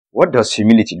What does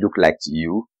humility look like to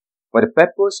you? For the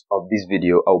purpose of this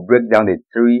video, I'll break down the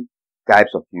 3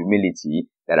 types of humility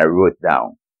that I wrote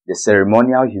down. The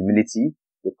ceremonial humility,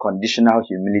 the conditional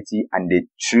humility, and the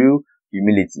true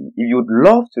humility. If you would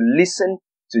love to listen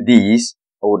to this,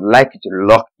 I would like you to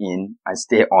log in and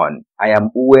stay on. I am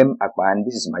Uwem Akpan.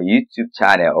 This is my YouTube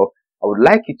channel. I would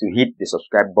like you to hit the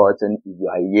subscribe button if you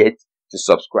are yet to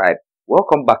subscribe.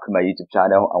 Welcome back to my YouTube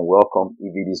channel, and welcome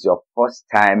if it is your first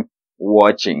time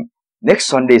watching. Next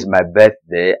Sunday is my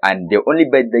birthday, and the only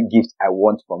birthday gift I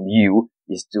want from you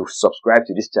is to subscribe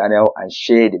to this channel and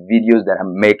share the videos that I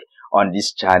make on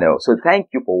this channel. So thank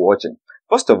you for watching.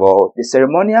 First of all, the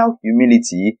ceremonial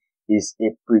humility is a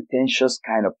pretentious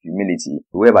kind of humility,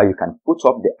 whereby you can put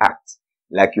up the act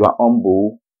like you are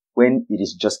humble when it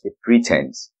is just a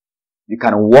pretense. You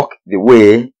can walk the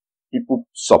way people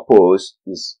suppose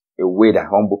is a way that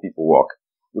humble people walk.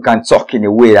 You can talk in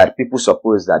a way that people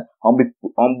suppose that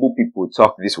humble people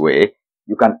talk this way.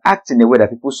 You can act in a way that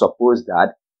people suppose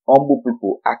that humble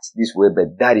people act this way,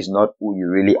 but that is not who you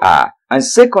really are. And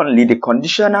secondly, the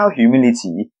conditional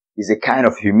humility is a kind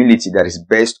of humility that is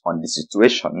based on the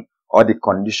situation or the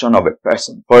condition of a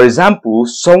person. For example,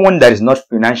 someone that is not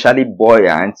financially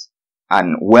buoyant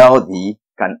and wealthy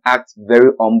can act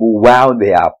very humble while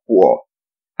they are poor.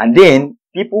 And then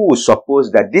people will suppose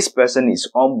that this person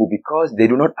is humble because they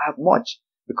do not have much,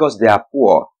 because they are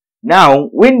poor. Now,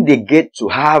 when they get to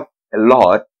have a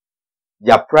lot,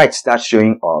 their pride starts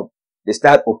showing up. They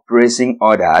start oppressing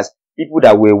others. People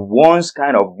that were once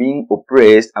kind of being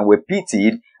oppressed and were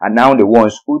pitied are now the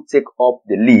ones who take up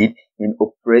the lead in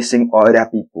oppressing other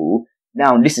people.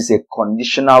 Now, this is a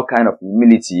conditional kind of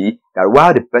humility that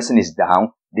while the person is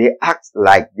down, they act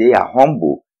like they are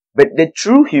humble. But the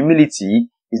true humility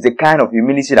is the kind of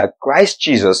humility that Christ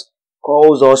Jesus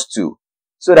calls us to.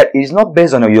 So that it is not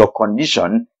based on your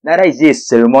condition, neither is it a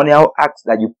ceremonial act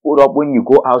that you put up when you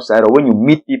go outside or when you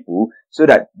meet people, so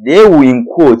that they will, in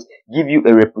quotes, give you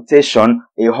a reputation,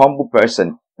 a humble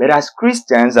person. But as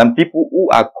Christians and people who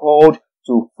are called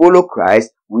to follow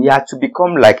Christ, we are to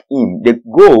become like Him. The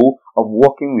goal of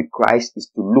walking with Christ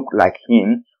is to look like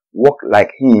Him, walk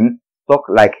like Him, talk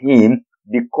like Him,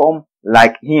 become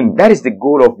like Him. That is the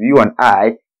goal of you and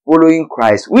I following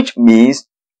Christ, which means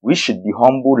we should be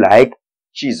humble like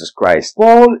Jesus Christ.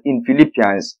 Paul in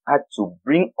Philippians had to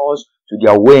bring us to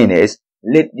the awareness,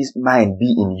 let this mind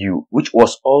be in you, which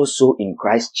was also in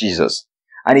Christ Jesus.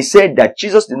 And he said that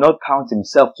Jesus did not count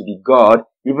himself to be God,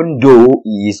 even though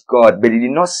he is God, but he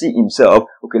did not see himself,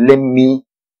 okay, let me,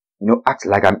 act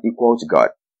like I'm equal to God.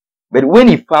 But when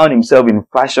he found himself in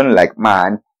fashion like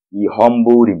man, he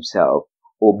humbled himself,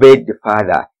 obeyed the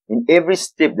Father. In every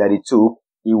step that he took,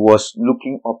 he was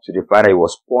looking up to the Father. He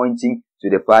was pointing to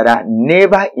the Father.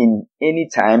 Never in any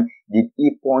time did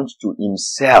he point to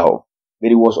himself, but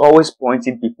he was always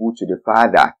pointing people to the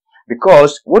Father.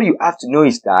 Because what you have to know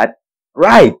is that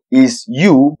pride is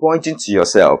you pointing to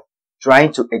yourself,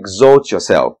 trying to exalt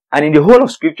yourself. And in the whole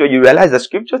of Scripture, you realize that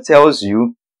Scripture tells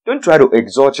you, don't try to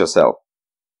exalt yourself.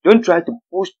 Don't try to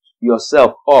push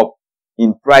yourself up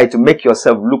in pride to make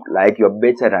yourself look like you're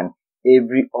better than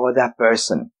every other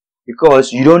person.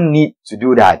 Because you don't need to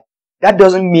do that. That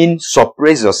doesn't mean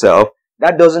suppress yourself.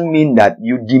 That doesn't mean that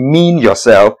you demean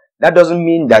yourself. That doesn't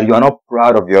mean that you are not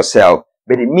proud of yourself.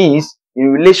 But it means in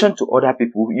relation to other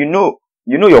people, you know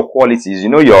your qualities, you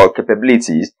know your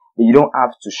capabilities, but you don't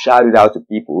have to shout it out to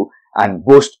people and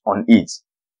boast on it.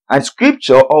 And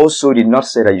Scripture also did not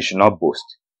say that you should not boast.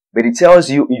 But it tells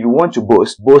you, if you want to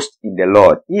boast, boast in the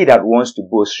Lord. He that wants to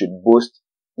boast should boast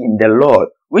in the Lord,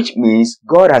 which means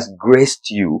God has graced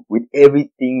you with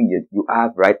everything that you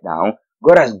have right now.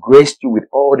 God has graced you with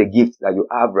all the gifts that you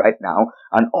have right now,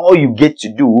 and all you get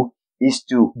to do is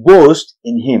to boast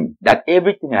in Him, that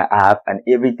everything I have and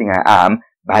everything I am,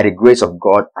 by the grace of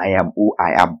God, I am who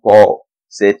I am. Paul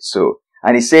said so.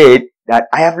 And he said that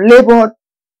I have labored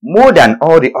more than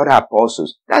all the other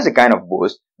apostles. That's the kind of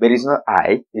boast, but it's not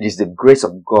I, it is the grace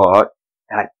of God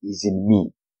that is in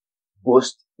me.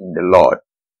 Boast in the Lord.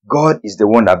 God is the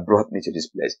one that brought me to this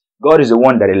place. God is the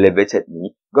one that elevated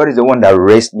me. God is the one that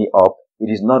raised me up.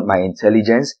 It is not my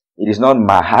intelligence. It is not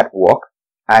my hard work.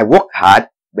 I worked hard,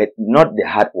 but not the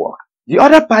hard work. The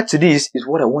other part to this is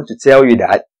what I want to tell you,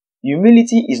 that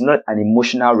humility is not an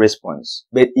emotional response,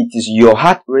 but it is your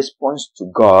heart response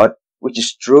to God, which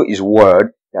is through His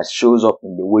word, that shows up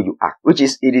in the way you act,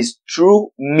 it is true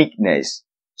meekness,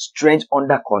 strength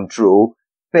under control,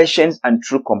 patience and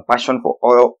true compassion for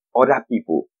all other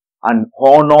people, and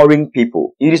honoring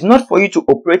people. It is not for you to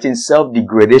operate in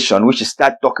self-degradation, which is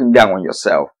start talking down on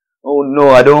yourself. Oh no,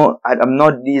 I'm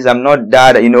not this, I'm not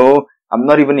that, I'm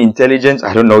not even intelligent.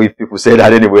 I don't know if people say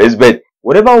that anyways, but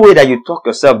whatever way that you talk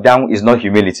yourself down is not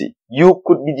humility. You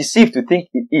could be deceived to think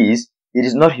it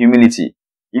is not humility.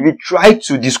 If you try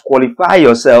to disqualify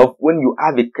yourself when you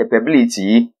have a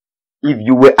capability, if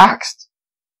you were asked,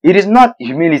 it is not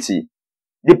humility.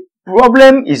 The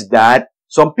problem is that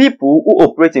some people who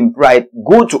operate in pride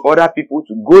go to other people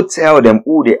to go tell them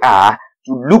who they are,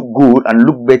 to look good and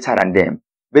look better than them.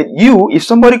 But you, if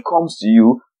somebody comes to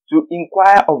you to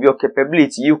inquire of your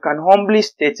capability, you can humbly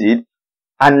state it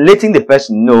and letting the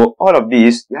person know all of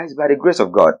this is by the grace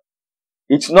of God.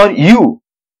 It's not you,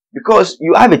 because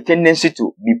you have a tendency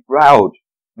to be proud.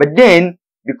 But then,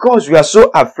 because we are so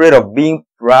afraid of being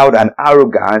proud and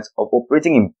arrogant, of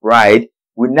operating in pride,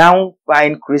 we now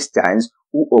find Christians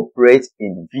who operate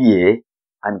in fear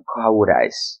and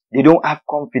cowardice. They don't have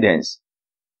confidence.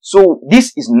 So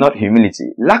this is not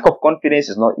humility. Lack of confidence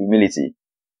is not humility.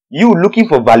 You looking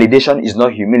for validation is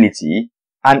not humility.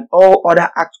 And all other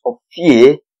acts of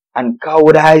fear and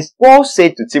cowardice. Paul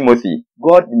said to Timothy,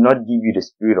 God did not give you the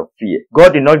spirit of fear.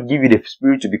 God did not give you the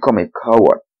spirit to become a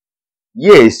coward.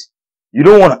 Yes, you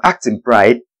don't want to act in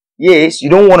pride. Yes, you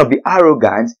don't want to be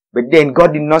arrogant. But then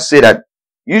God did not say that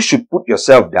you should put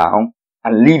yourself down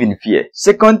and live in fear.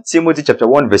 2 Timothy chapter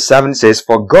 1 verse 7 says,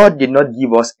 For God did not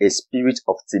give us a spirit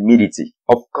of timidity,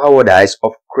 of cowardice,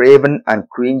 of craven and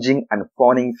cringing and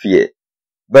fawning fear,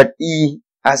 but He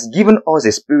has given us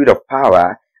a spirit of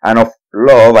power and of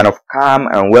love and of calm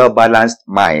and well-balanced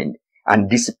mind and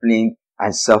discipline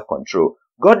and self-control.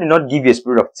 God did not give you a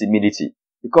spirit of timidity,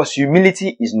 because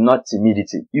humility is not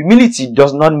timidity. Humility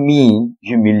does not mean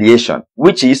humiliation,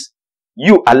 which is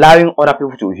you allowing other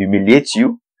people to humiliate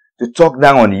you, to talk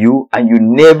down on you, and you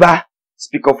never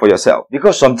speak up for yourself.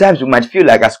 Because sometimes you might feel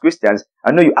like as Christians,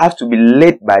 I know you have to be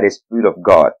led by the Spirit of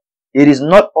God. It is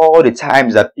not all the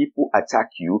times that people attack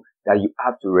you that you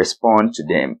have to respond to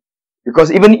them.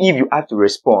 Because even if you have to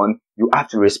respond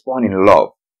in love.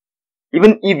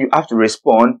 Even if you have to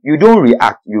respond, you don't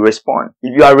react, you respond.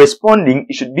 If you are responding,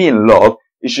 it should be in love.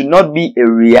 It should not be a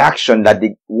reaction that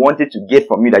they wanted to get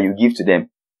from you that you give to them.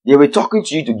 They were talking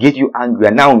to you to get you angry,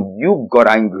 and now you got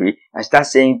angry and start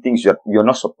saying things you're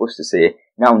not supposed to say.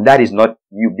 Now that is not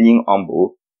you being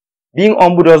humble. Being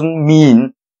humble doesn't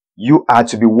mean you are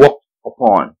to be walked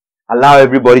upon. Allow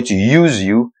everybody to use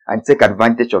you and take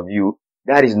advantage of you.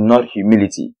 That is not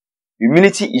humility.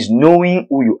 Humility is knowing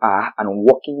who you are and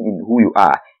walking in who you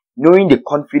are. Knowing the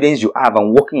confidence you have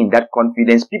and walking in that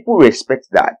confidence. People respect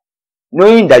that.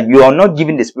 Knowing that you are not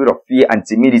given the spirit of fear and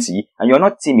timidity, and you are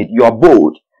not timid, you are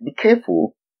bold. Be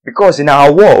careful, because in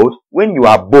our world, when you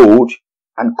are bold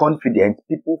and confident,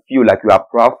 people feel like you are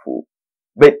proudful.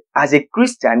 But as a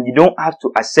Christian, you don't have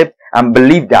to accept and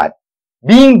believe that.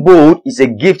 Being bold is a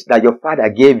gift that your Father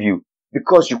gave you,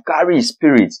 because you carry His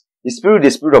Spirit. The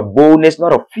spirit of boldness,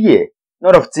 not of fear,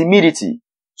 not of timidity.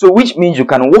 So which means you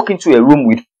can walk into a room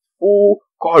with full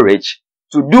courage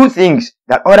to do things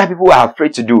that other people are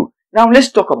afraid to do. Now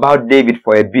let's talk about David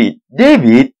for a bit.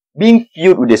 David, being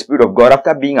filled with the Spirit of God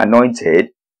after being anointed,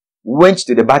 went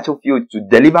to the battlefield to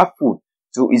deliver food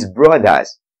to his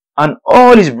brothers. And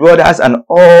all his brothers and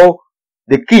all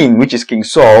the king, which is King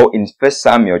Saul in 1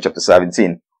 Samuel chapter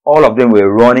 17, all of them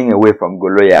were running away from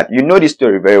Goliath. You know this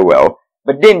story very well.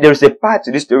 But then there's a part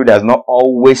to this story that's not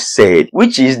always said,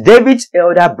 which is David's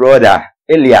elder brother,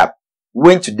 Eliab,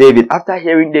 went to David after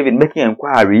hearing David making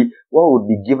inquiry what would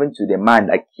be given to the man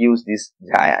that kills this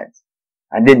giant.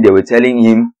 And then they were telling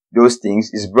him those things.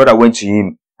 His brother went to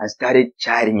him and started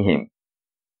chiding him.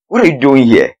 What are you doing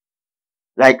here?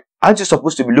 Like, aren't you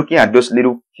supposed to be looking at those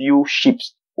little few sheep?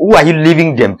 Who are you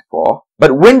leaving them for?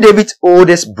 But when David's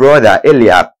oldest brother,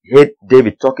 Eliab, heard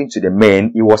David talking to the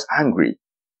men, he was angry.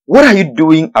 What are you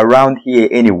doing around here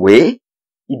anyway?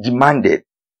 He demanded.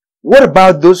 What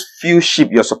about those few sheep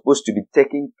you're supposed to be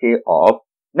taking care of?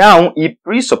 Now, he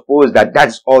presupposed that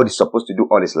that's all he's supposed to do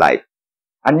all his life.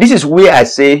 And this is where I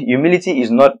say humility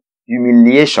is not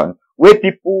humiliation, where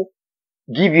people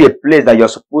give you a place that you're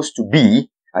supposed to be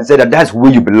and say that that's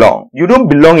where you belong. You don't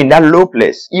belong in that low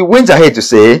place. He went ahead to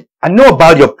say, I know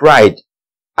about your pride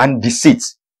and deceit.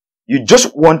 You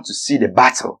just want to see the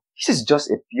battle. This is just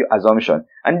a pure assumption.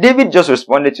 And David just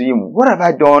responded to him, what have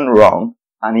I done wrong?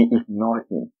 And he ignored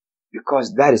him,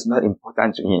 because that is not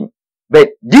important to him. But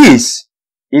this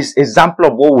is an example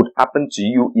of what would happen to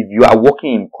you if you are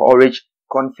walking in courage,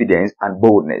 confidence, and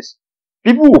boldness.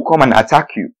 People will come and attack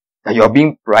you, that you are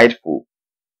being prideful,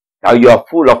 that you are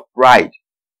full of pride,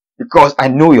 because I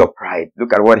know your pride.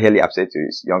 Look at what Eliab said to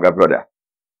his younger brother.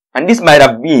 And this might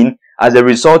have been as a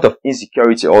result of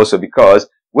insecurity also, because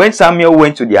when Samuel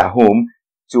went to their home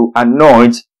to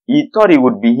anoint, He thought it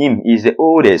would be him. He's the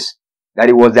oldest, that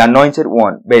he was the anointed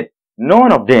one. But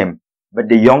none of them, but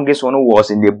the youngest one who was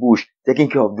in the bush, taking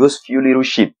care of those few little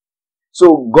sheep.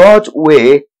 So God's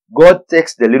way, God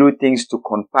takes the little things to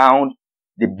confound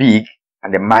the big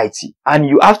and the mighty. And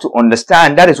you have to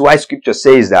understand, that is why scripture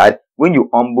says that when you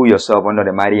humble yourself under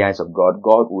the mighty hands of God,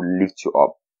 God will lift you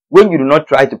up. When you do not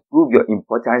try to prove your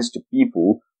importance to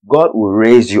people, God will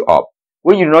raise you up.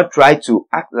 When you do not try to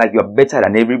act like you're better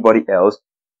than everybody else,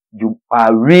 you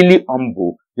are really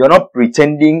humble. You're not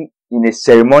pretending in a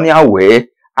ceremonial way,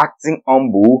 acting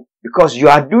humble, because you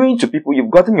are doing to people,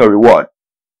 you've gotten your reward.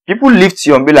 People lift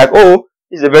you and be like, oh,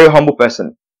 he's a very humble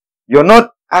person. You're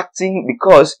not acting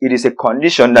because it is a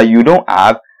condition that you don't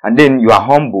have, and then you are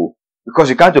humble. Because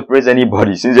you can't appraise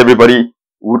anybody, since everybody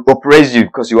would appraise you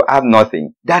because you have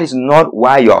nothing. That is not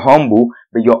why you're humble,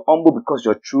 but you're humble because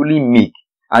you're truly meek.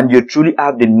 And you truly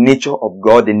have the nature of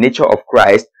God, the nature of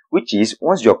Christ, which is,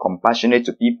 once you're compassionate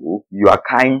to people, you are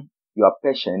kind, you are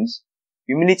patient,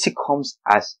 humility comes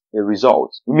as a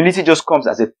result. Humility just comes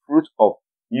as a fruit of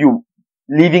you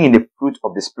living in the fruit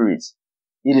of the Spirit.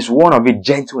 It is one of it,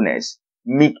 gentleness,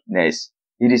 meekness.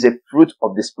 It is a fruit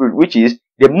of the Spirit, which is,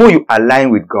 the more you align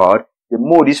with God, the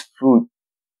more this fruit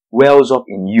wells up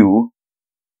in you,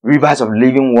 rivers of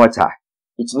living water.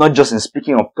 It's not just in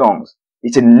speaking of tongues.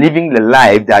 It's in living the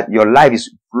life that your life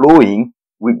is flowing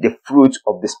with the fruit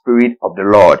of the Spirit of the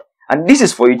Lord. And this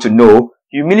is for you to know,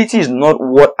 humility is not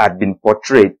what had been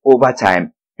portrayed over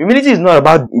time. Humility is not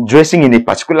about dressing in a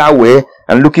particular way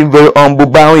and looking very humble,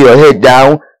 bowing your head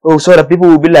down, oh, so that people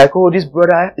will be like, oh, this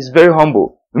brother is very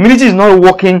humble. Humility is not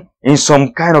walking in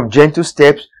some kind of gentle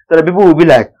steps so that people will be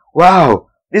like, wow,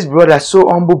 this brother is so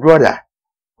humble brother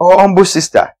or humble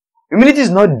sister. Humility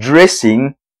is not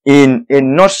dressing in a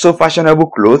not so fashionable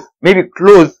clothes, maybe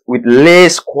clothes with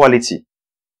less quality.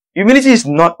 Humility is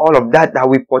not all of that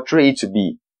we portray it to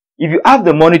be. If you have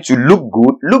the money to look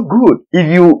good, look good.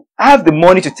 If you have the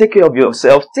money to take care of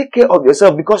yourself, take care of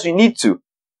yourself because you need to.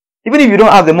 Even if you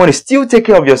don't have the money, still take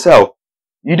care of yourself.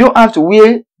 You don't have to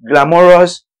wear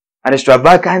glamorous and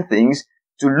extravagant things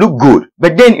to look good.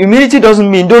 But then humility doesn't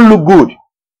mean don't look good.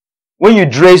 When you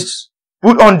dress,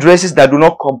 put on dresses that do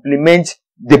not complement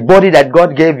the body that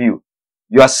God gave you.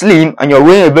 You are slim and you're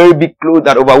wearing a very big cloth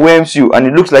that overwhelms you and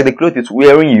it looks like the cloth is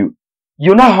wearing you.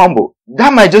 You're not humble.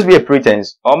 That might just be a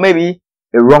pretense or maybe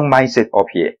a wrong mindset up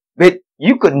here. But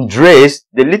you can dress,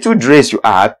 the little dress you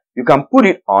have, you can put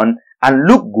it on and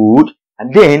look good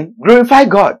and then glorify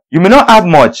God. You may not have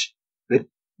much, but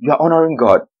you are honoring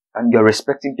God and you're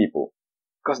respecting people.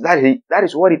 Because that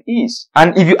is what it is.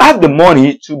 And if you have the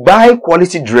money to buy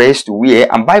quality dress to wear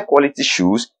and buy quality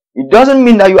shoes, it doesn't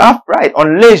mean that you have pride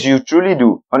unless you truly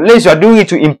do. Unless you are doing it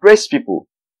to impress people.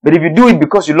 But if you do it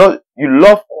because you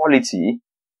love quality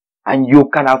and you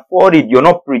can afford it, you're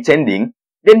not pretending,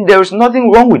 then there is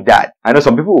nothing wrong with that. I know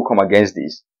some people will come against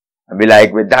this and be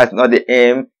like, but that's not the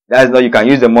aim. That's not, you can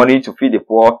use the money to feed the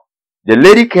poor. The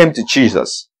lady came to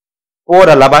Jesus, poured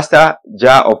a alabaster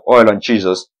jar of oil on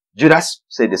Jesus. Judas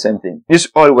said the same thing. This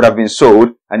oil would have been sold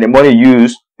and the money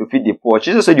used to feed the poor.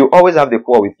 Jesus said, you always have the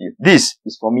poor with you. This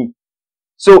is for me.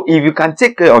 So if you can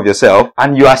take care of yourself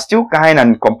and you are still kind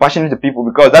and compassionate to people,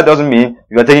 because that doesn't mean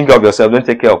you are taking care of yourself, don't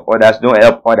take care of others, don't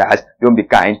help others, don't be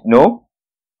kind. No.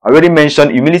 I already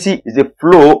mentioned humility is the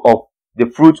flow of the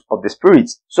fruit of the Spirit.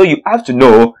 So you have to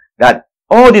know that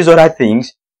all these other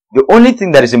things, the only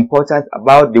thing that is important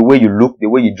about the way you look, the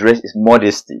way you dress is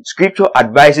modesty. Scripture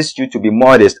advises you to be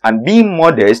modest, and being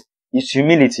modest is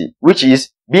humility, which is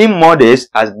being modest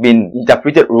has been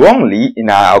interpreted wrongly in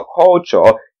our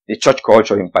culture, the church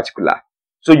culture in particular.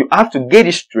 So you have to get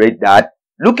it straight that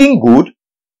looking good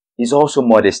is also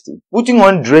modesty. Putting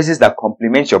on dresses that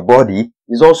complement your body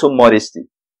is also modesty.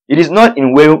 It is not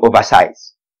in wearing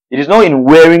oversized. It is not in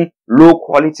wearing low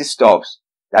quality stuffs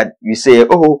that you say,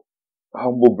 oh,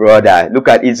 humble brother, look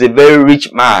at, he's a very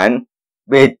rich man,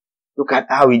 but look at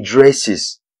how he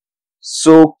dresses.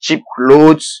 So cheap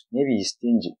clothes, maybe he's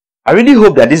stingy. I really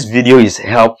hope that this video is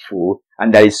helpful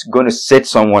and that it's going to set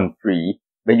someone free,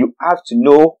 but you have to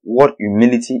know what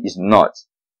humility is not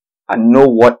and know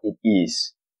what it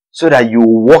is so that you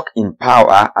walk in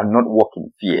power and not walk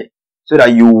in fear. So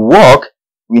that you walk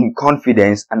in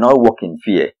confidence and not walk in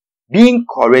fear. Being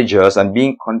courageous and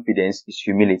being confident is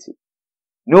humility.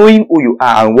 Knowing who you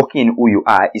are and walking in who you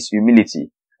are is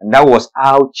humility. And that was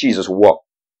how Jesus walked.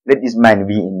 Let this mind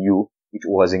be in you, which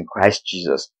was in Christ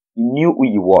Jesus. He knew who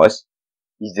he was.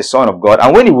 He's the Son of God.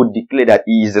 And when he would declare that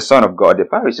he is the Son of God, the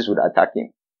Pharisees would attack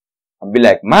him and be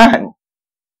like, man,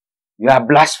 you are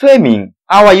blaspheming.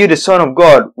 How are you the Son of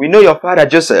God? We know your father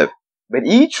Joseph, but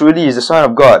he truly is the Son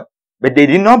of God. But they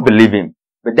did not believe him.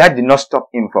 But that did not stop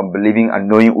him from believing and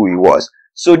knowing who he was.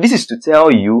 So this is to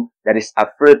tell you that is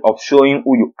afraid of showing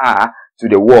who you are to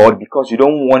the world, because you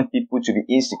don't want people to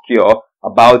be insecure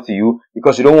about you,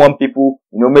 because you don't want people,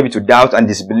 maybe to doubt and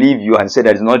disbelieve you and say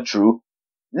that it's not true.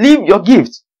 Live your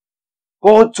gift.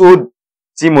 Paul told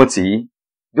Timothy,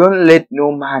 don't let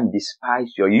no man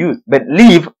despise your youth, but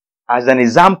live as an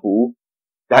example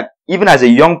that even as a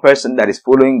young person that is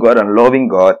following God and loving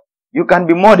God, you can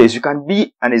be modest. You can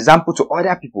be an example to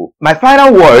other people. My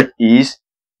final word is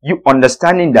you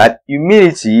understanding that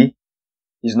humility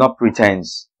is not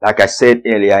pretense. Like I said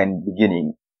earlier in the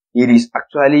beginning, it is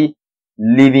actually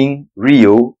living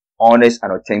real, honest,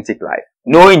 and authentic life.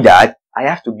 Knowing that I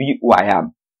have to be who I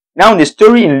am. Now, in the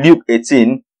story in Luke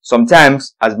 18,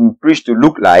 sometimes has been preached to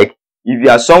look like if you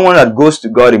are someone that goes to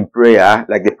God in prayer,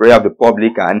 like the prayer of the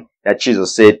publican that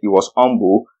Jesus said he was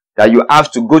humble, that you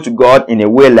have to go to God in a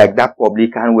way like that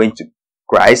publican went to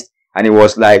Christ, and it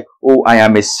was like, oh, I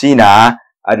am a sinner,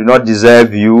 I do not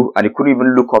deserve you, and he couldn't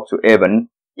even look up to heaven.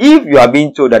 If you are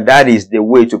being told that that is the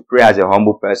way to pray as a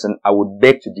humble person, I would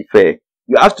beg to differ.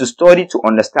 You have to study to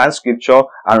understand scripture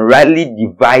and rightly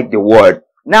divide the word.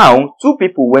 Now, two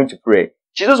people went to pray.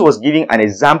 Jesus was giving an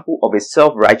example of a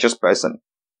self-righteous person.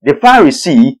 The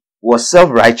Pharisee was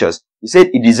self-righteous. He said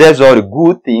he deserves all the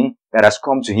good thing that has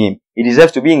come to him. He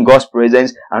deserves to be in God's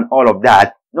presence and all of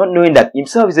that, not knowing that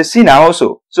himself is a sinner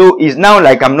also. So he's now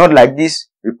like, I'm not like this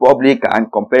Republican,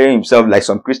 comparing himself like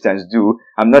some Christians do.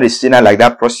 I'm not a sinner like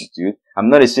that prostitute. I'm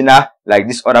not a sinner like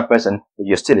this other person, but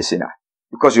you're still a sinner.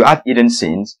 Because you have hidden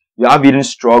sins, you have hidden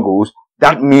struggles.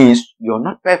 That means you're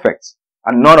not perfect.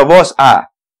 And none of us are.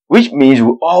 Which means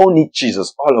we all need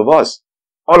Jesus. All of us.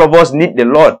 All of us need the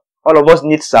Lord. All of us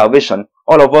need salvation.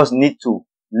 All of us need to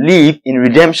live in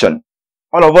redemption.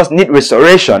 All of us need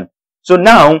restoration. So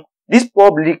now, this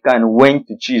publican went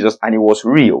to Jesus and it was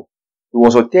real. It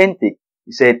was authentic.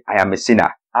 He said, I am a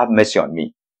sinner. Have mercy on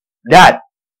me. That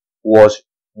was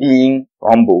being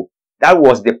humble. That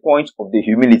was the point of the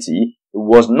humility. It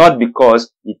was not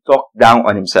because he talked down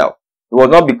on himself. It was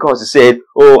not because he said,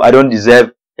 oh, I don't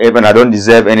deserve heaven, I don't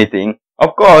deserve anything.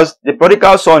 Of course, the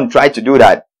prodigal son tried to do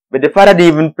that. But the father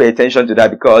didn't even pay attention to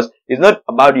that, because it's not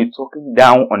about you talking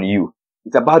down on you.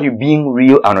 It's about you being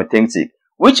real and authentic.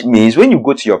 Which means when you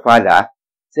go to your father,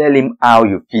 tell him how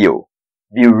you feel.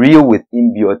 Be real with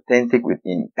him, be authentic with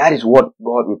him. That is what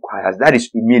God requires. That is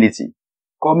humility.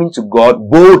 Coming to God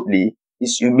boldly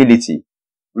is humility.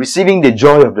 Receiving the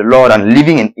joy of the Lord and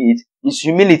living in it is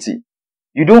humility.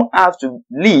 You don't have to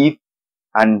live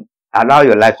and allow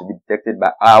your life to be detected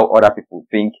by how other people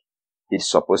think it's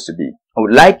supposed to be. I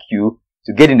would like you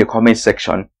to get in the comment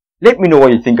section. Let me know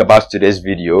what you think about today's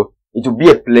video. It will be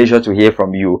a pleasure to hear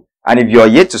from you. And if you are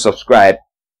yet to subscribe,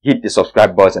 hit the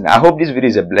subscribe button. I hope this video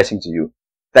is a blessing to you.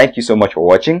 Thank you so much for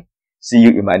watching. See you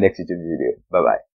in my next YouTube video. Bye-bye.